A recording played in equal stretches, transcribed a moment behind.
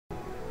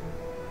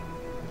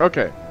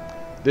Okay,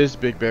 this is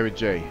Big Baby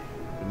J.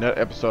 Another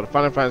episode of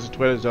Final Fantasy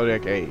XII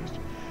Zodiac Age.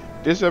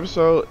 This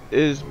episode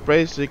is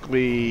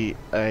basically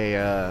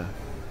a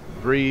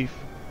brief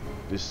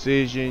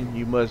decision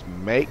you must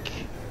make.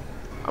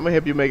 I'm gonna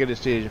help you make a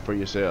decision for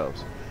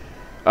yourselves.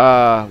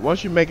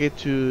 Once you make it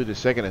to the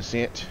Second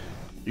Ascent,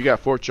 you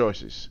got 4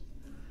 choices.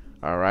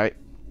 Alright?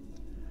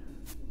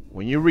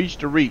 When you reach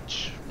the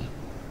reach,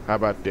 how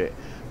about that?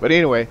 But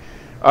anyway,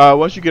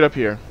 once you get up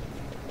here,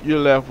 you're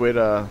left with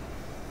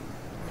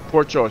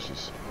 4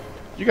 choices.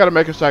 You got to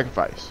make a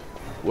sacrifice.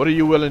 What are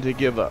you willing to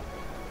give up?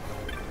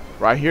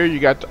 Right here you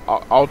got the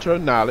altar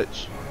of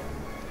knowledge.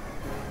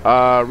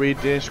 Read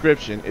the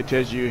inscription. It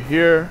tells you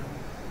here,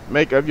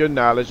 make of your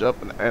knowledge up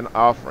an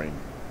offering.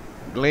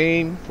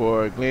 Glean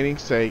for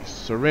gleaning's sake,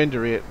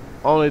 surrender it,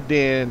 only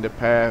then the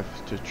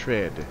path to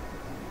tread.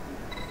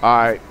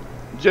 Alright,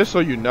 just so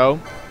you know,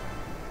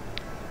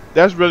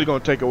 that's really going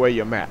to take away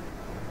your map.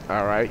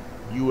 Alright,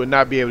 you will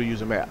not be able to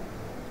use a map.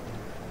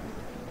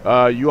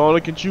 You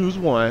only can choose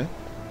one,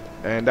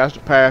 and that's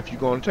the path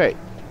you're going to take.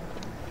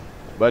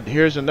 But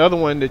here's another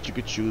one that you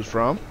could choose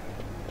from.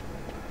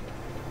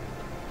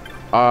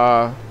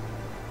 Altar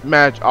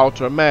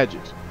of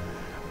Magics.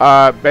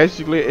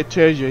 Basically, it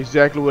tells you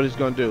exactly what it's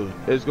going to do.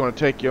 It's going to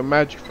take your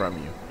magic from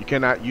you. You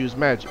cannot use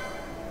magic.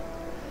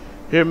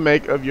 Here,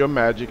 make of your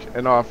magic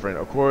an offering,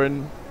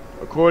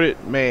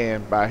 accorded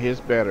man by his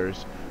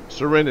betters.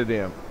 Surrender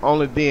them.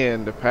 Only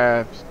then the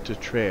path to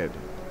tread.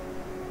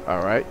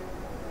 Alright.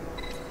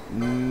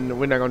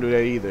 We're not going to do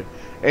that either.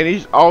 And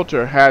each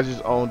altar has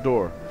its own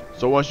door.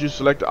 So once you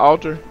select the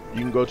altar, you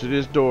can go to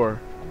this door,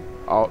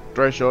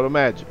 threshold of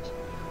magics.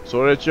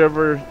 So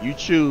whichever you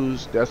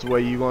choose, that's the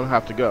way you're going to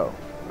have to go.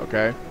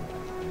 Okay?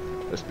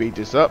 Let's speed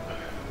this up.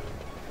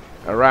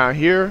 Around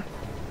here,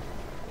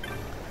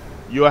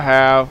 you'll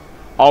have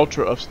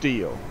Altar of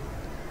Steel.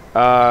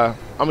 I'm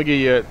going to give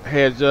you a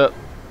heads up.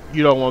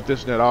 You don't want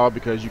this one at all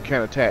because you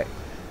can't attack.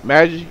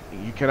 Magic,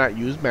 you cannot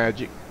use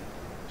magic.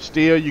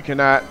 Steel, you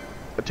cannot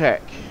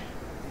attack.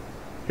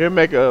 Here,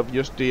 make of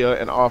your steel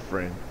an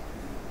offering.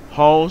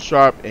 Hone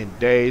sharp in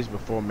days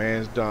before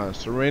man's done.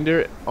 Surrender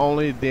it,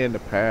 only then the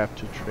path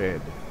to tread.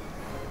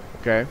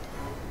 Okay?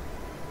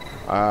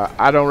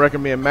 I don't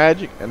recommend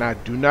magic, and I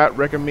do not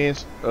recommend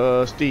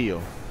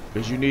steel,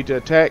 because you need to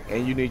attack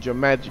and you need your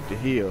magic to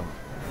heal.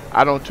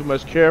 I don't too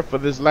much care for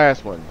this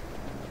last one.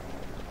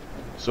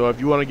 So if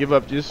you want to give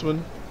up this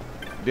one,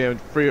 then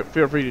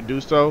feel free to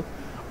do so.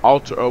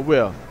 Altar of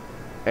Wealth.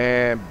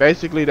 And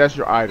basically that's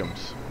your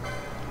items.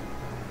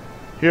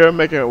 Here,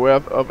 making a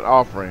wealth of an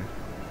offering.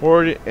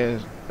 Hoarded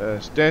and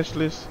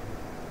stanchless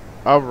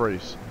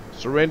avarice.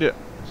 Surrender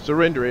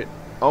it,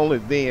 only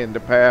then the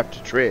path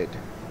to tread.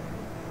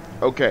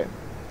 Okay.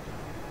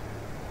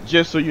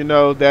 Just so you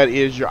know, that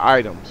is your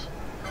items.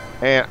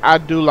 And I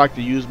do like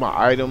to use my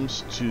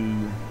items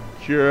to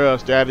cure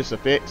status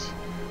effects.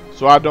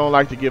 So I don't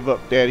like to give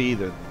up that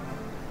either.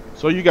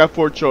 So you got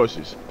 4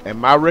 choices. And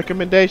my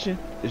recommendation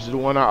is the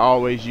one I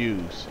always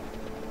use.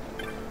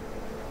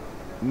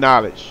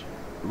 Knowledge.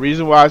 The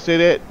reason why I say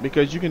that,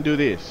 because you can do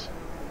this.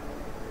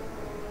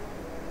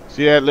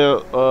 See that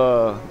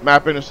little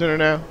map in the center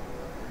now?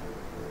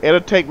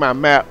 It'll take my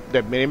map,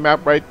 that mini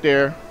map right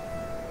there.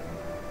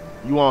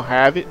 You won't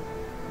have it,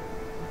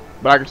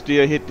 but I can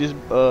still hit this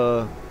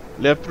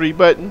left 3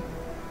 button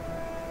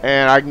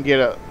and I can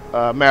get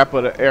a map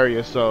of the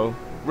area. So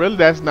really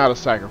that's not a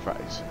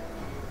sacrifice.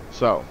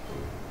 So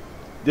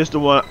this is the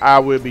one I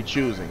will be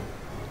choosing.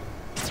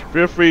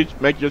 Feel free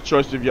to make your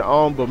choice of your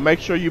own, but make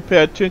sure you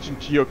pay attention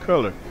to your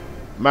color.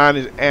 Mine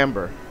is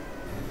amber.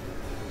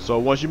 So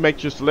once you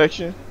make your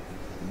selection,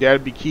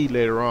 that'll be key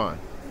later on.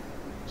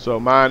 So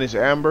mine is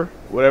amber.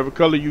 Whatever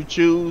color you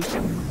choose,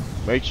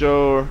 make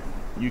sure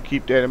you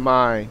keep that in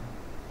mind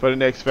for the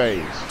next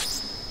phase.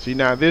 See,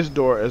 now this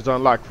door is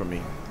unlocked for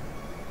me.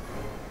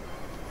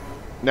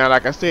 Now,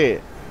 like I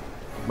said,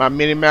 my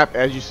mini map,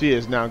 as you see,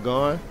 is now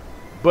gone,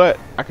 but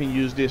I can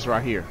use this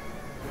right here.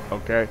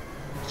 Okay,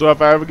 so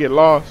if I ever get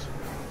lost,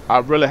 I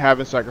really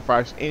haven't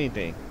sacrificed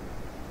anything.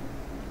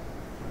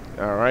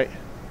 Alright,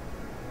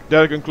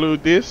 that'll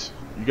conclude this.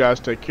 You guys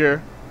take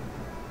care.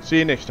 See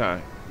you next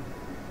time.